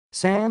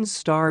Sans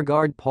star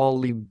guard Paul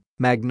Lee,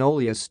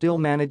 Magnolia still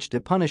managed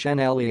to punish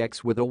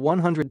NLEX with a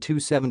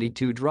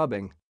 102-72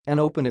 drubbing and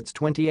open its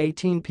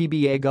 2018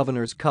 PBA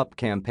Governors Cup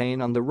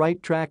campaign on the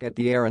right track at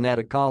the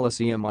Araneta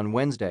Coliseum on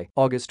Wednesday,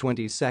 August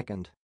 22.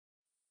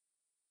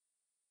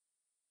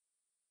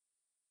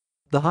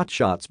 The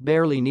Hotshots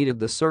barely needed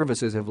the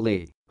services of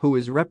Lee, who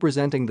is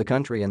representing the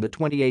country in the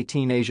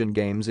 2018 Asian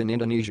Games in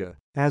Indonesia,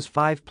 as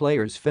 5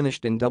 players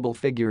finished in double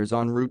figures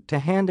en route to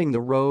handing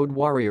the Road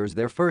Warriors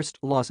their first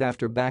loss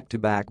after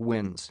back-to-back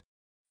wins.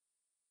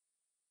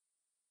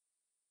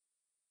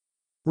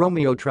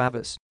 Romeo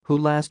Travis, who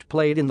last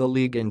played in the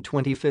league in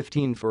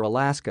 2015 for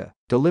Alaska,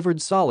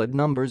 delivered solid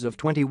numbers of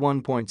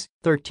 21 points,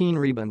 13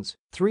 rebounds,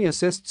 3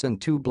 assists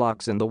and 2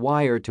 blocks in the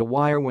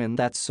wire-to-wire win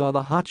that saw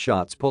the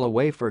Hotshots pull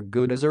away for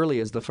good as early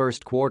as the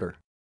first quarter.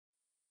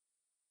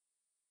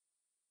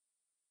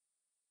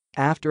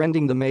 After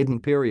ending the maiden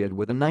period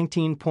with a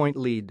 19-point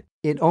lead,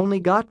 it only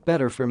got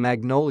better for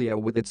Magnolia,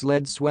 with its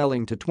lead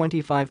swelling to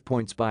 25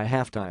 points by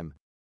halftime.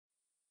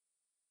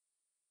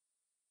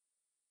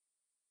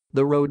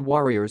 The Road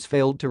Warriors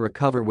failed to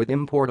recover, with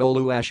import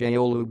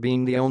Oluwaseolu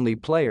being the only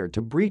player to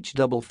breach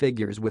double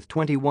figures with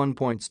 21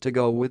 points to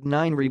go with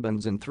 9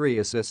 rebounds and 3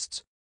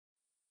 assists.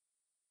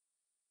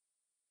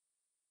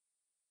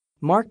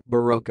 Mark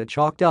Baroka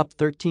chalked up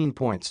 13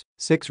 points,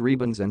 6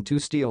 rebounds and 2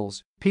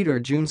 steals. Peter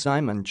June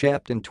Simon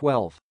chipped in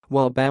 12,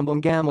 while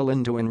Bambam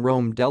Gamalindo and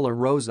Rome Della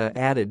Rosa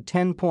added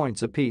 10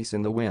 points apiece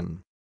in the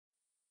win.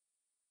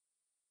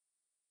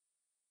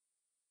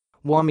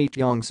 Wami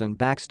Tiongson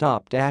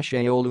backstopped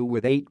Asheolu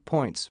with 8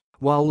 points,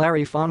 while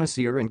Larry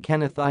Fonasier and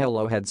Kenneth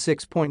Iolo had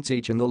 6 points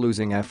each in the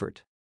losing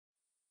effort.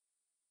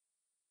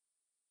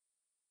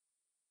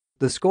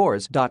 The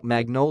scores: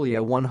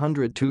 Magnolia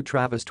 102,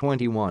 Travis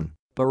 21,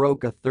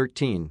 Baroka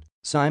 13,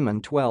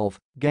 Simon 12,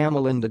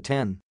 Gamalinda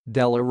 10,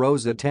 Della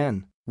Rosa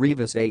 10,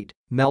 Rivas 8,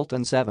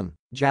 Melton 7,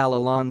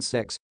 Jalalan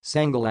 6,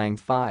 Sangalang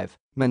 5,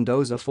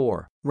 Mendoza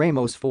 4,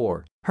 Ramos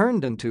 4,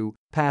 Herndon 2,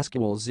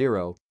 Pascual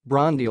 0,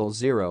 Brondil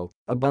 0,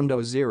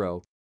 Abundo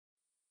 0.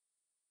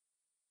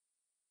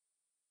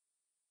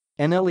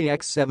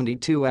 NLEX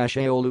 72,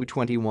 Asheolu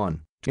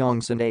 21,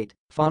 Tiongson 8,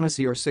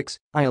 Fonasier 6,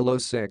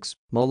 Iolo 6,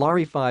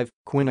 Malari 5,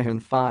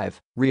 Quinahan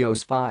 5,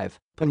 Rios 5,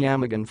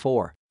 Panyamagan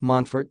 4,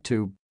 Montfort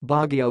 2,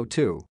 Baguio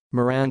 2,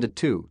 Miranda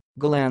 2,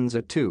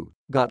 Galanza 2,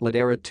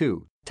 Gotladera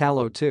 2,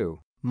 Talo 2,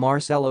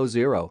 Marcelo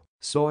 0,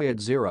 Soyad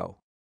 0.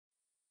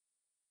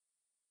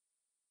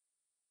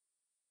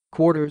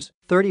 Quarters: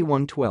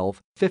 31-12,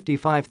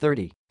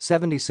 55-30,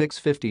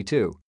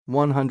 76-52,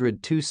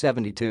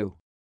 102-72.